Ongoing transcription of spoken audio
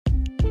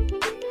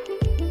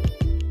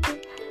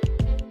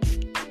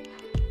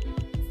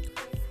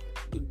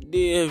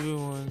Day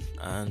everyone,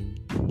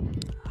 and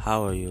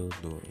how are you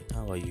doing?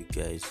 How are you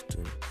guys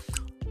doing?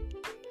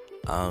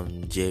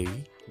 I'm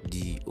Jerry,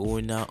 the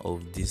owner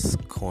of this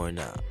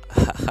corner.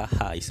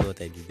 You see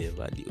what I did there,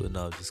 but the owner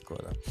of this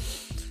corner.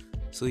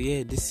 So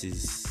yeah, this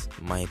is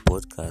my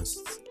podcast,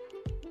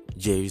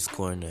 Jerry's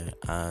Corner,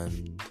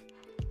 and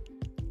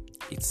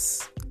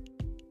it's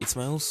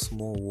my own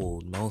small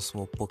world, my own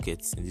small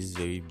pockets in this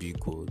very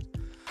big world.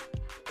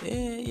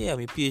 Yeah,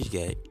 I'm a PH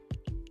guy,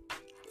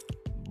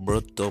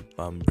 brought up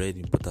and bred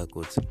in Port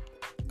Harcourt.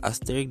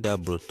 Asterisk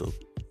that brought up.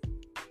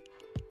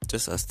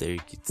 Just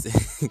asterisk it.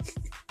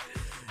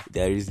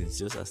 There are reasons,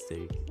 just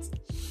asterisk it.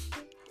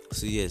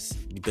 So yes,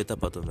 the better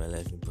part of my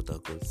life in Port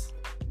Harcourt.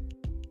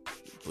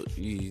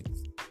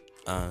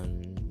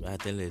 And I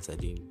attended it at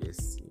the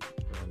university.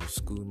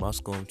 School,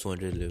 Mascom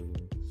 200 level.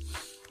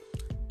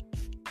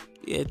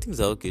 Yeah, things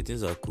are okay,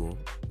 things are cool.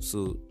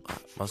 So,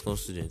 Mascom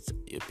students,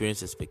 your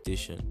parents'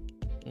 expectation.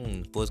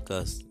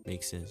 Podcast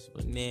makes sense.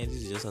 But this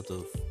is just out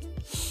of,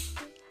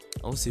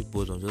 I won't say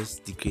boredom,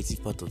 just the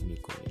creative part of me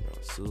coming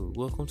out. So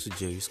welcome to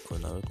Jerry's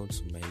Corner, welcome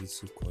to my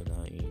little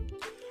corner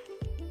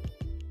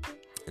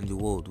in the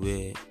world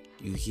where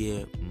you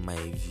hear my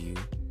view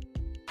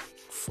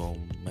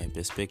from my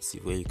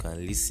perspective, where you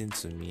can listen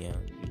to me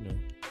and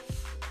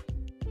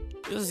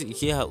just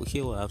hear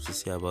what I have to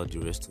say about the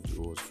rest of the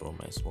world from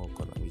my small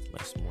corner with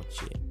my small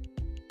chair.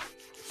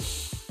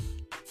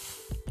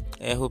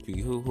 I hope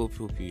you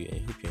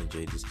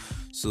enjoy this.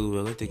 So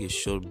we're going to take a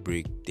short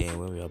break. Then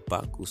when we are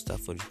back, we'll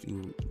start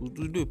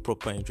we'll do a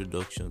proper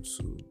introduction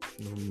to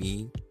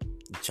me,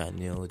 the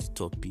channel, the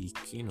topic.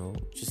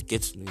 Just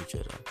get to know each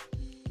other.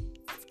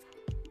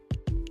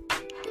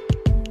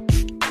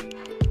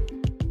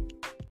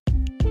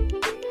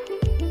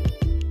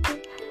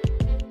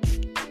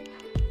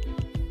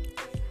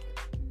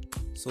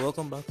 So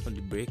welcome back from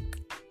the break.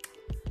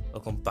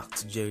 Welcome back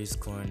to Jerry's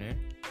Corner,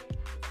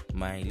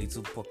 my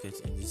little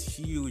pocket in this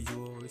huge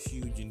world,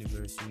 huge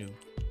universe.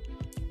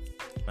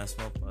 My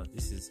small part.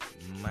 This is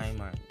my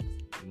mind,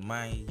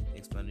 my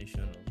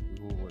explanation of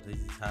the whole world. This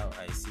is how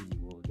I see the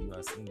world. You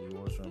are seeing the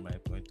world from my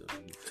point of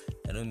view.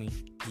 I don't mean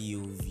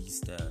POV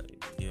style.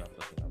 You know what I'm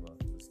talking about.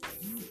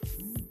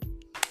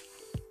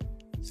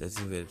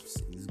 Certain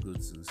verbs is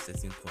good to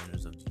certain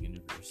corners of the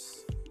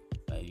universe.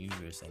 By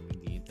universe, I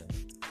mean the internet.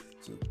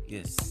 So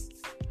yes.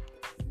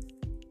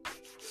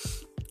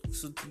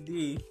 So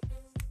today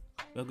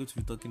we are going to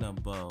be talking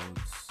about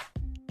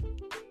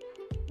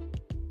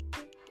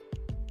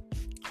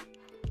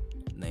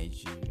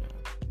Nigeria,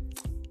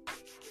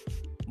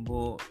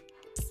 but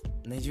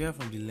Nigeria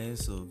from the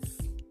lens of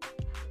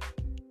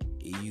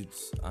a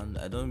youth, and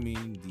I don't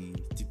mean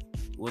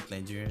what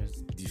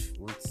Nigerians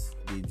what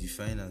they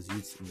define as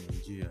youth in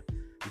Nigeria,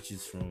 which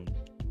is from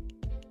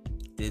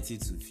 30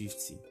 to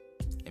 50.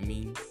 I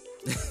mean,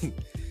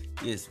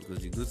 yes,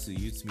 because you go to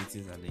youth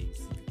meetings and then you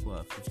see people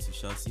are 50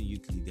 shouting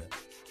youth leader.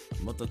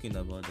 I'm not talking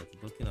about that.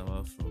 I'm talking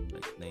about from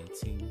like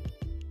 19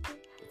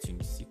 to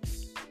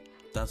 26.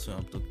 That's what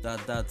I'm talking.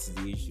 That's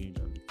the age range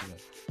I'm looking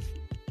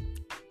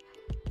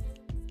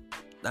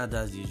at.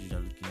 That's the age range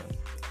I'm looking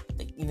at.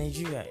 Like in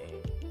Nigeria,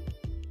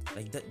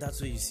 that's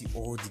where you see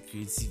all the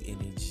creative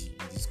energy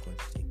in this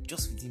country. Like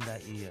just within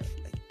that area,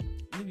 like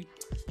maybe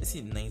let's say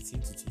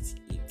 19 to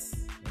 28,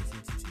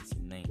 19 to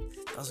 29.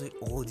 That's where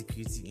all the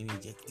creative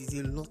energy. Like, there's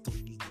a lot of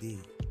it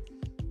there,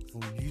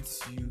 from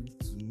YouTube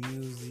to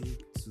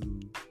music to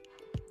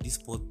this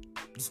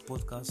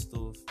podcast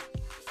stuff,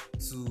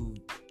 to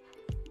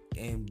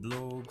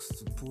blogs,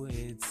 to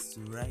poets, to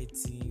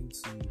writing,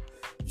 to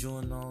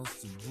journals,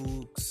 to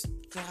books.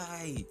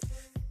 Guy,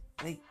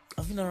 like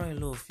I've been around a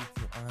lot of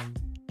people and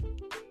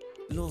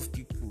a lot of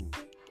people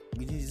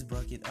within this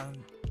bracket,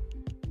 and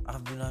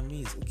I've been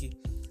amazed. Okay,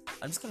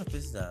 I'm this kind of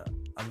person that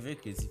I'm a very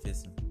creative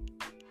person.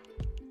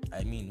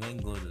 I mean, when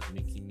God was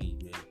making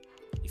me,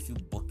 a few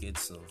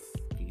buckets of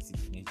creative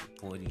energy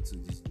poured into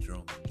this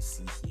drum you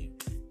see here,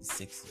 this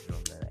sexy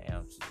drum that I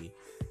am today.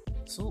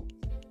 So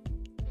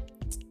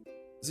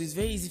it's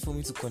very easy for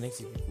me to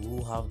connect with people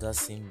who have that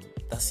same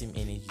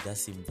energy, that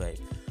same vibe.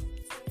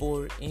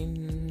 For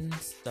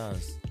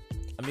instance,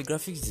 I'm a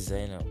graphics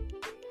designer.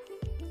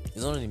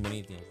 It's one of the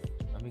many things.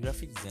 I'm a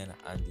graphic designer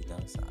and a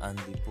dancer and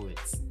a poet.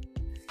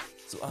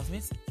 So I've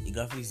met a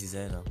graphics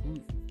designer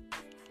who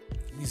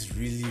is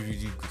really,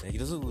 really good. Like, he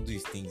doesn't even do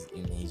his things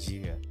in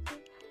Nigeria.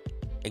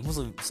 Like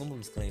some of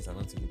his clients are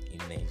not even in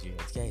Nigeria.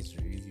 This guy is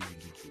really,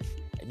 really good.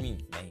 I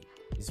mean, my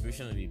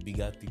inspiration of a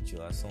bigger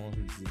picture as someone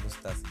who is even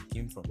starting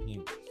came from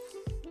him.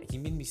 Like, he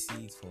made me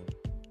see it from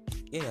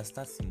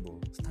start simple,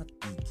 start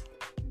big,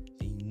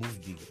 then you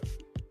move bigger.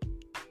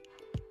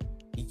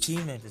 He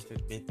changed my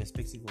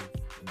perspective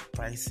of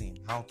pricing,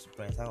 how to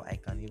price, how I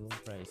can even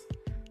price.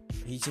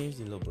 He changed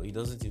a lot, but he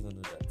doesn't even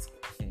know that.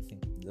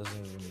 He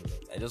doesn't even know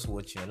that. I just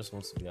watch him. I just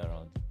want to be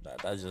around.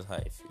 That's just how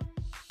I feel.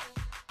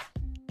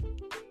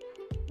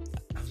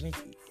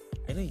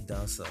 I know a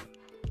dancer.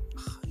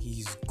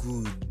 He's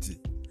good.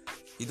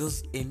 He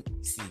does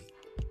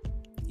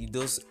he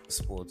does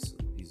sports.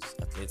 He's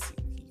athletic.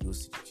 He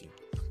goes to the gym.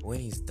 When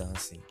he's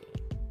dancing,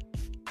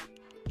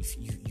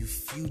 you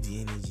feel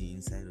the energy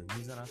inside of him.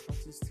 He's an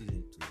accounting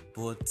student too,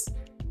 but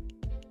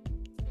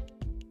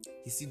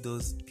he still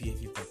does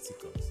PFE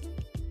practicals,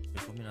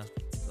 performing arts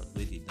practicals,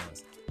 where they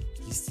dance.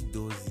 He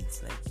still does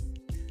it. Like,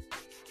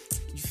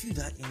 you feel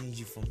that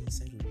energy from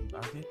inside of him.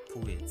 I've met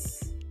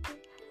poets,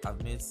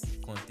 I've met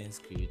content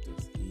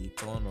creators, a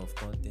ton of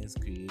content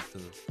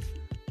creators.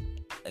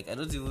 Like, I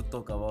don't even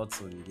talk about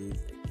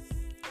Solidays.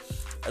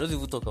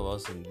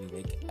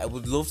 Like, I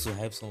would love to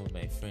hype some of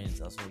my friends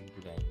and some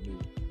people that I know,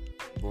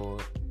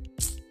 but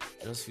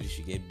I just feel they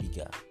should get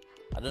bigger.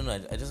 I don't know.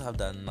 I just have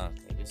that knack.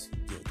 I just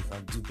feel they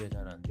can do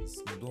better than this.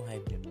 You don't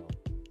hype them now.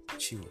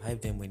 Chill.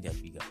 Hype them when they're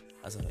bigger.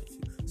 That's how I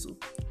feel. So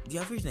the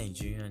average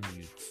Nigerian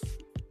youth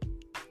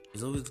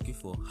is always looking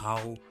for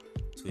how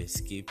to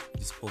escape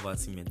this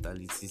poverty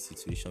mentality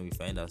situation we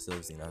find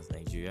ourselves in as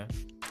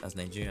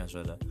Nigerians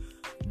rather.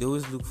 They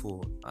always look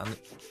for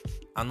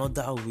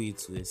another way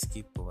to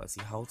escape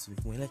poverty. How to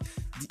become like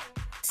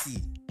see.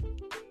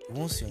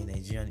 Once you're a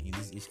Nigerian in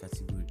this age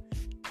category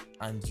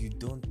and you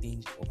don't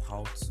think of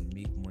how to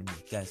make money,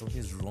 guys,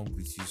 something's wrong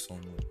with you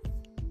somewhere.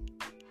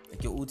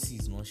 Like, your OT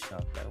is not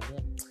sharp. Like,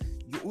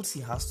 your OT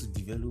has to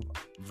develop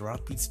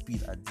rapid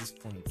speed at this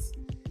point.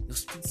 Your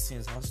speed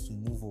sense has to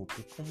move up.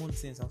 Your common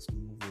sense has to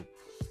move up.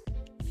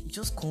 It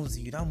just comes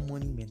in, that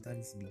money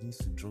mentality begins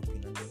to drop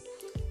in, and then,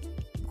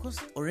 because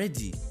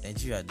already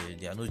Nigeria,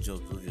 there are no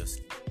jobs.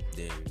 Obviously,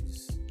 the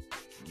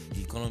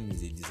economy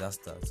is a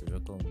disaster to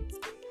reckon with.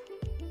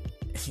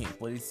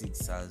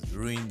 Politics has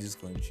ruined this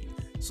country.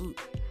 So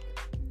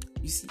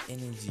you see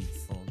energy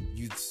from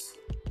youths.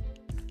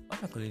 Why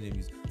am I calling them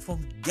youths?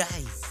 From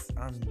guys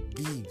and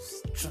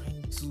babes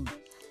trying to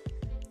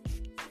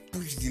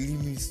push the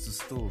limits to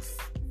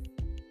stuff.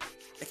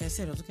 Like I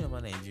said, I'm talking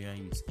about Nigerian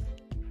youths.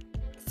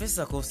 First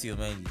that comes to your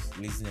mind is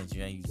lazy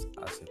Nigerian youths,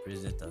 as the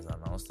president has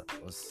announced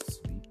us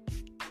to be.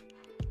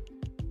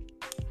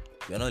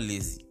 We are not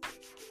lazy.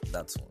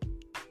 That's one.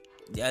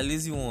 They are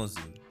lazy ones.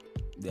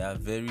 They are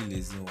very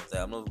lazy ones.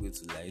 I'm not going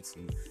to lie to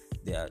you.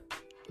 They are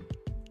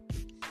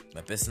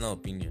my personal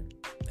opinion.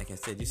 Like I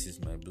said, this is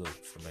my blog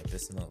for my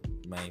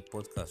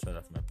podcast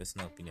rather, for my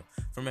personal opinion.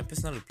 From my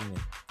personal opinion,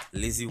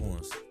 lazy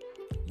ones,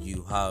 we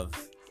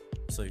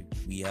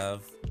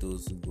have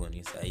those who go on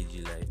his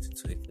IG live to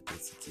tweet for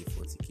 30k,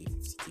 40k,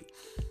 50k.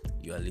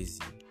 You are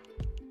lazy.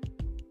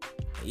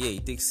 Yeah,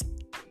 it takes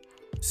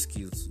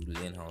skill to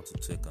learn how to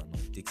twerk and all.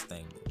 It takes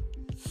time, bro.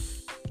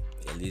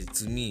 You're lazy.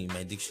 To me, in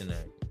my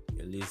dictionary,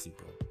 you're lazy,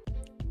 bro.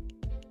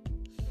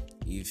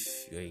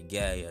 If you're a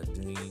guy, you're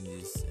doing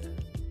this,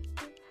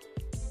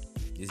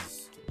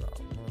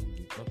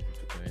 not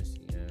cryptocurrency.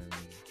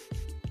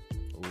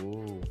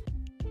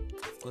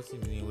 Of course,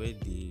 where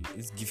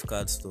it's gift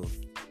card stuff,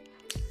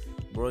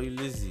 bro. You're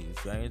lazy.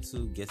 If you're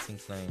into getting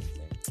clients,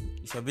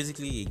 if you're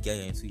basically a guy,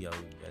 you're into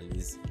Yahoo, you're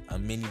lazy,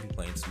 and many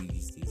people are into it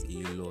these days. A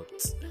lot,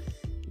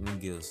 even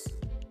girls.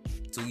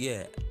 So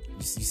yeah,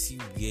 you see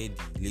where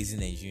the lazy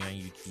Nigerian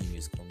youth team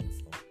is coming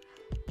from,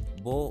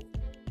 but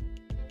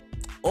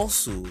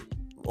also,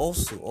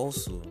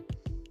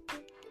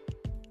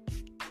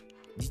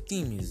 the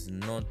team is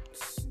not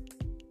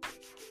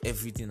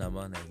everything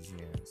about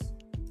Nigerians.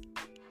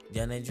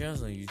 There are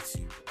Nigerians on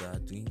YouTube that are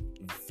doing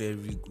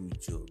very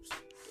good jobs.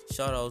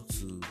 Shout out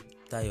to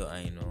Tayo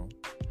Aino,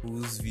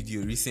 whose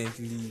video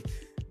recently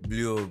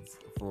blew up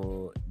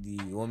for the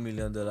 $1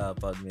 million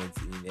apartment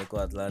in Eco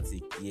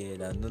Atlantic. Yeah,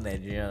 that no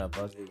Nigerian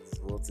apartment is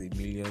worth $1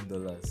 million.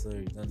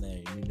 Sorry, not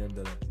 $1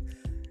 million.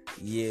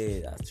 Yeah,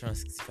 that's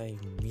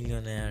 365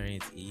 million naira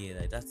rent a year.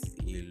 Like, that's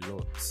a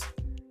lot.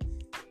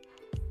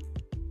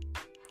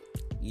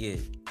 Yeah,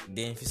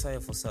 then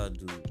Fisayo Fosa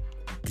do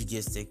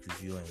biggest tech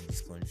reviewer in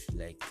this country.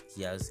 Like,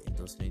 he has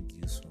endorsement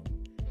deals from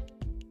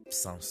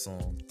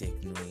Samsung,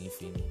 Techno,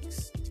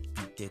 Infinix, the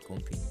big tech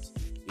companies.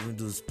 Even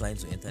those planning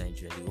to enter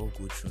Nigeria, they all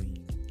go through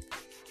him.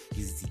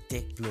 He's the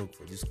tech blog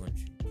for this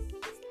country.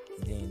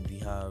 Then we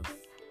have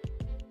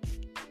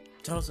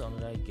shout out to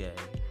another guy.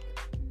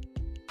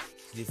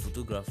 He's a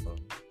photographer.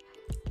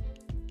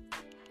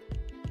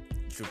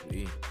 Triple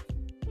A.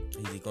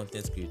 He's a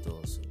content creator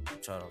also.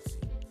 Shout out to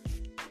him.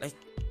 Like,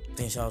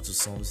 then shout out to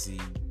Somsi,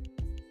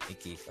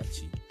 aka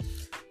Kachi.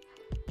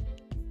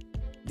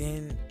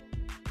 Then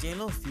there are a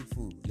lot of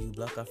people, Lil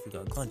Black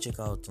Africa. Go and check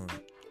out on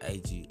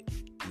IG.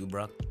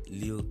 Lil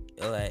Lil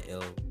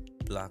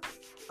Black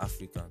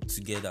African.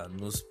 Together,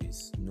 no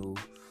space, no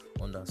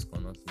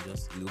underscore, nothing,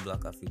 just Lil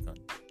Black African.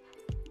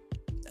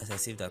 As I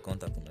saved that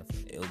contact on my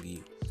phone,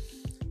 LBA.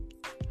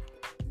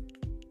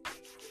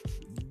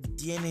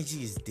 The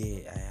energy is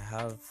there. I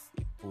have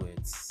a poet.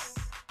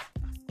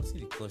 I've forgotten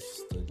the course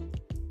she's studying,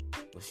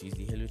 but she's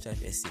the Hello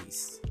Type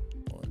essayist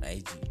on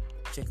IG.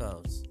 Check her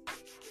out.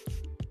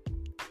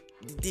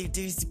 There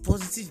is the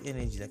positive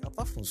energy, like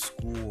apart from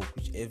schoolwork,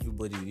 which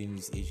everybody within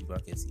this age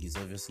bracket is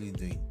obviously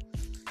doing.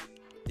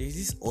 There is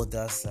this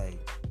other side.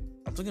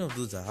 I'm talking of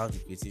those that have the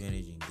creative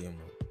energy in them.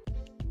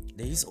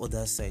 There is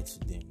other side to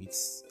them.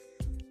 It's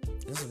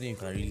not something you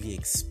can really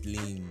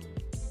explain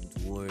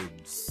with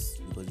words,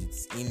 because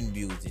it's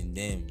inbuilt in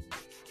them.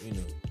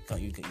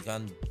 you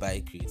can't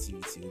buy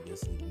creativity.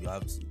 Obviously, you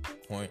have to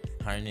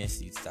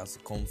harness it. It has to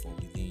come from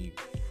within you.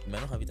 You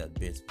might not have it at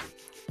birth,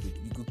 but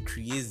you could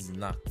create the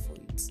knack for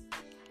it.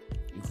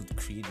 You could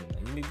create it.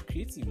 You may be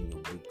creative in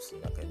your books,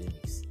 in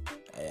academics.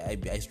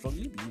 I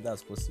strongly believe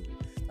that's possible.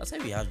 That's why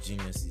we have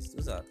geniuses.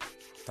 Those are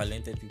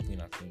talented people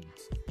in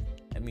academics.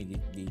 I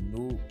mean, they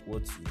know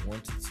what you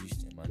want to teach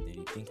them, and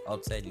they think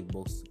outside the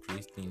box to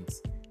create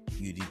things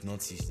you did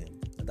not teach them.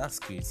 Now, that's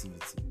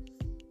creativity.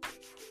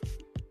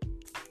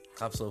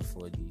 Caps up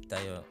for the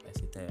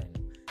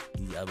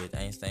Albert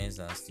Einsteins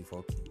and Steve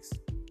Hawkins.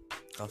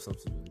 Caps up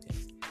to those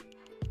things.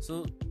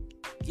 So,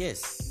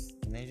 yes,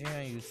 the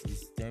Nigerian youth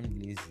is damn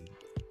lazy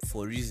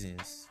for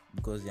reasons,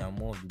 because they are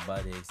more of the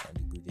bad eggs than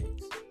the good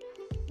eggs.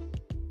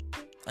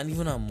 And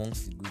even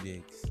amongst the good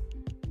eggs,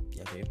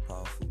 they are very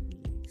powerful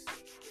good eggs.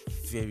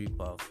 Very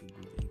powerful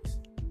good eggs.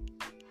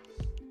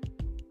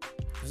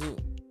 So,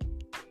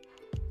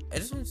 I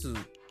just want to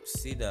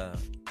say that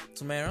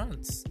to my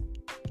rant,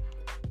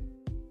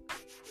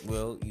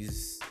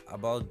 is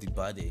about the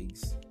bad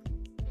eggs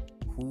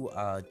who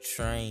are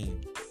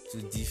trying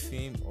to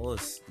defame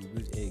us, the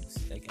good eggs.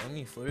 Like, I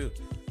mean, for real.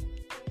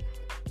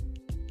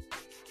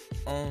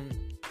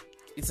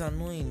 It's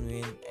annoying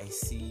when I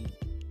see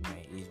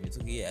my age mates.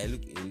 Okay, I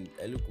look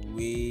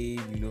way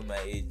below my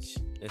age.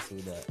 Let's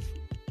say that.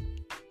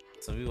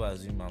 Some people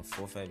assume I'm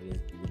 4 or 5 years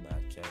below my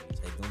actual age.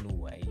 I don't know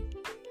why.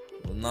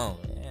 But now,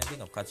 I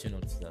think I'm catching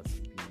up to that.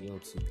 A year or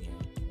two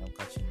behind. I'm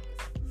catching up.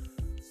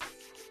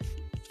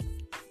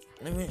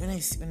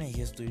 When I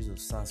hear stories of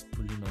SARS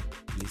pulling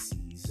up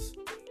places,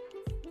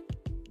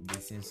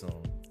 getting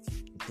some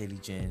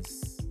intelligent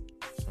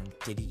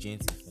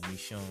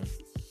information,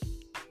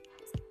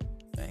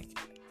 like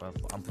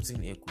I'm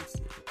putting air quotes,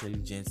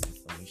 intelligent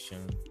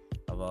information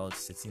about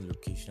certain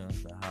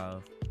locations that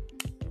have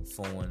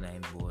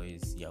 419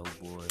 boys, Yahoo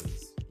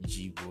boys,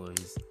 G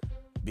boys,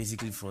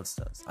 basically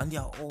fraudsters, and they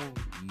are all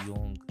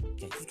young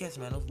guys. These guys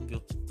might not even be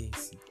up to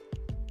 30.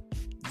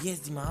 Yes,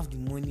 they might have the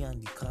money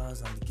and the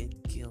cars and they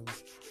get the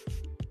girls,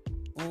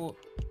 but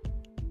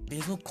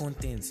there's no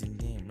content in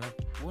them. Like,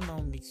 what now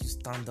makes you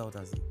stand out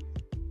as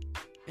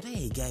whether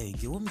you're a guy or a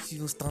girl, what makes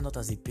you stand out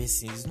as a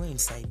person? It's not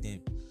inside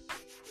them.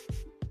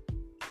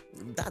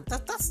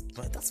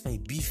 That's my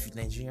beef with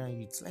Nigerian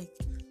youth. Like,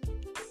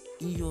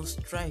 in your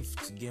strive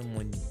to get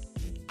money,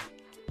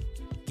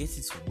 get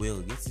it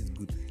well, get it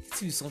good.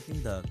 It is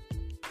something that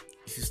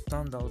if you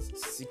stand out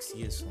 6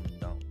 years from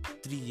now,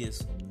 3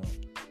 years from now,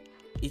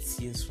 8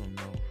 years from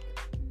now,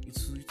 it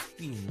will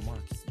be a mark,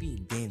 it will be a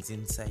dent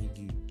inside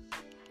you,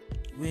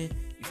 where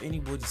if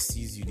anybody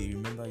sees you, they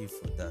remember you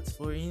for that.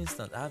 For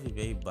instance, I have a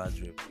very bad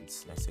rep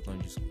with my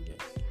secondary school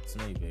guys. It's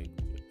not a very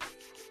good rep,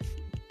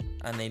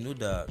 and I know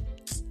that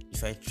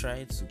if I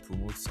try to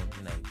promote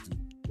something I do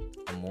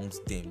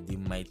amongst them, they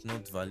might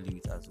not value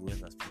it as well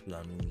as people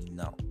that know me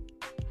now.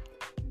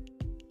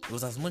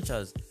 Because as much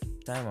as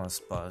time has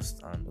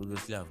passed and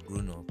obviously I've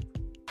grown up,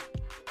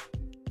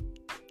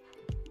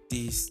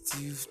 they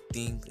still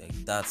think like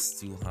that's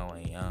still how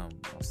I am.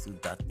 I'm still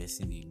that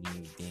person they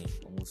knew then,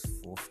 almost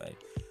 4, 5,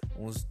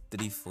 almost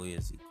 3, 4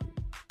 years ago.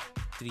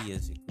 3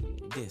 years ago.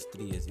 Yes,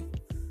 3 years ago.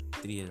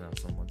 3 years and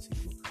some months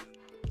ago.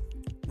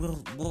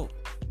 Well,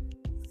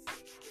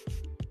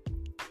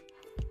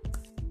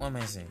 what am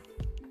I saying?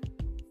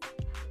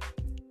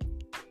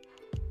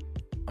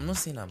 I'm not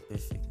saying I'm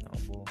perfect now,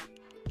 but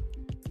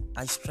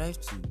I strive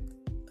to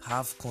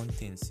have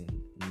contents in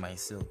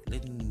myself.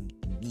 Let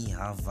me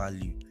have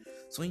value.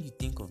 So when you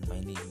think of my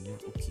name, you know,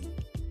 okay,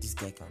 this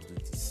guy can do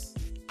this.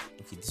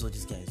 Okay, this is what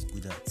this guy is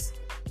good at.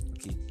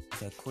 Okay,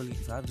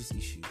 if I have this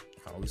issue, I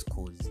can always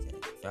call this guy.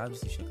 If I have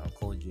this issue, I can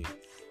call Jerry.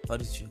 If I have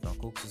this issue, I can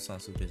call so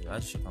and so person. If I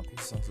have this issue, I can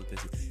call so and so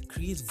person.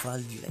 Create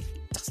value. Like,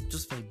 that's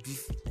just my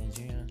beef with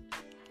Nigerian.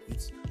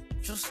 It's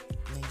just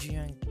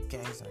Nigerian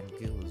guys and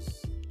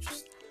girls.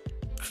 Just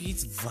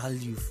create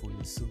value for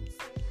yourself.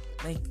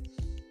 Like,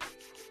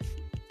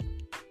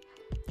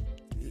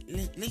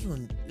 let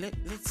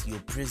your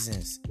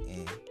presence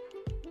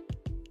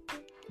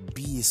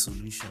be a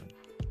solution.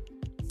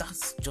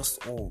 That's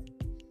just all.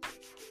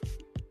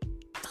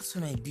 That's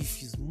when I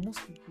beef is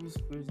most people's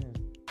presence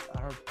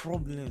are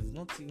problems,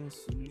 not even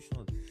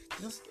solutions.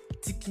 Just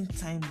ticking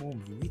time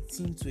bombs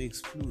waiting to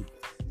explode.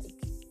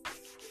 Like,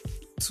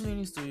 too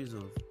many stories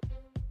of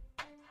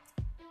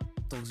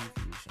toxic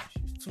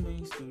relationships, too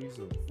many stories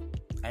of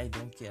I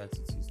don't care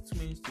attitudes, too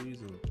many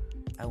stories of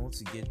I want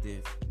to get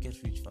there,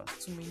 get rich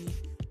fast, too many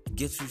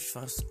get rich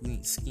fast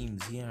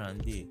schemes here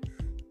and there.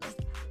 Like,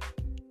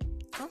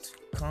 can't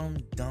we calm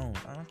down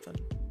and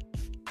actually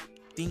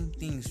think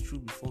things through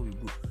before we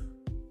go?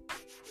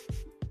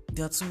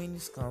 There are too many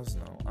scams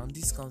now, and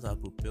these scams are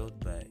propelled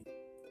by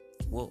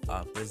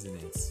our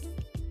president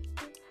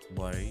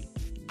Buhari,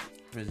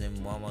 President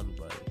Muhammadu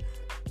Buhari,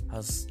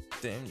 has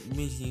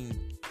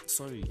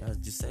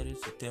decided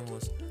to tell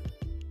us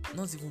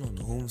not even on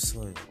home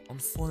soil, on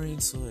foreign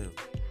soil.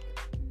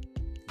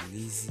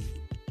 Lazy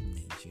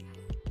Nigerian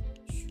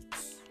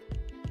youths.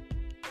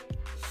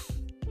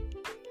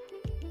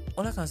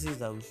 All I can say is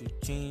that we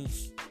should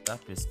change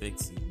that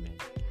perspective, man.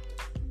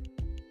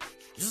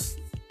 Just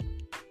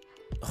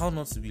how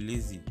not to be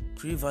lazy.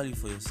 Create value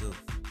for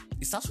yourself.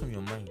 It starts from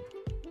your mind.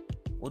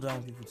 What do I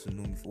want people to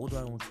know me for? What do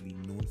I want to be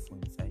known for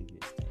in 5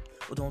 years' time?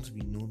 What do I want to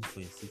be known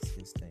for in 6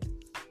 years' time?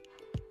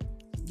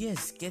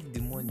 Yes, get the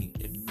money.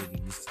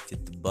 Everybody needs to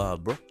get the bar,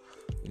 bro.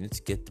 You need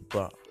to get the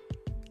bar,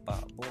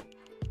 bro.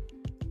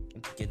 You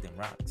need to get them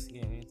racks.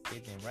 Yeah, you need to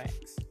get them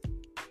racks.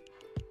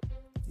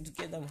 You need to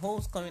get them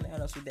hoes coming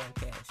at us with that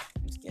cash.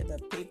 You need to get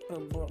that paper,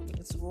 bro. You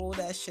need to roll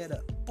that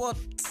cheddar. But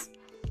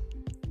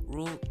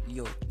roll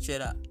your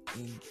cheddar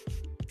in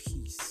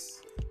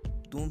peace.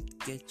 Don't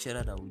get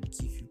cheddar that will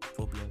give you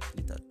problems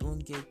later.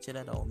 Don't get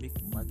cheddar that will make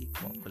Maggie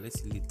come and collect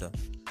it later.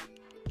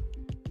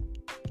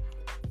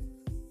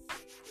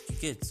 You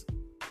get?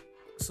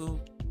 So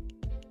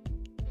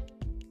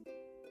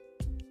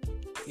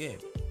yeah,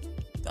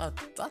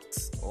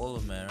 that's all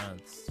of my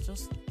rants.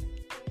 Just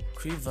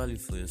create value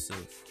for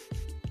yourself.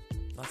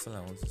 That's all I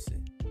want to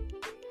say.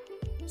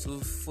 So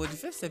for the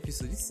first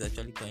episode, this is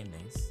actually quite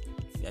nice.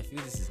 I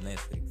feel this is nice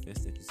for the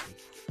first episode.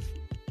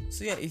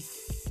 So yeah,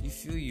 if you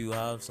feel you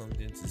have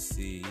something to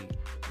say,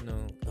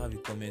 have a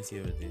comment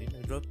here or there,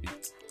 drop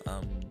it.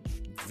 I'm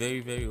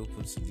very, very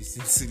open to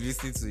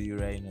listening to you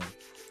right now.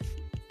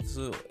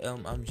 So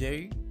I'm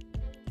Jerry,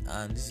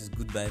 and this is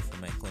Goodbye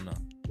from my corner.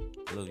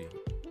 Love you.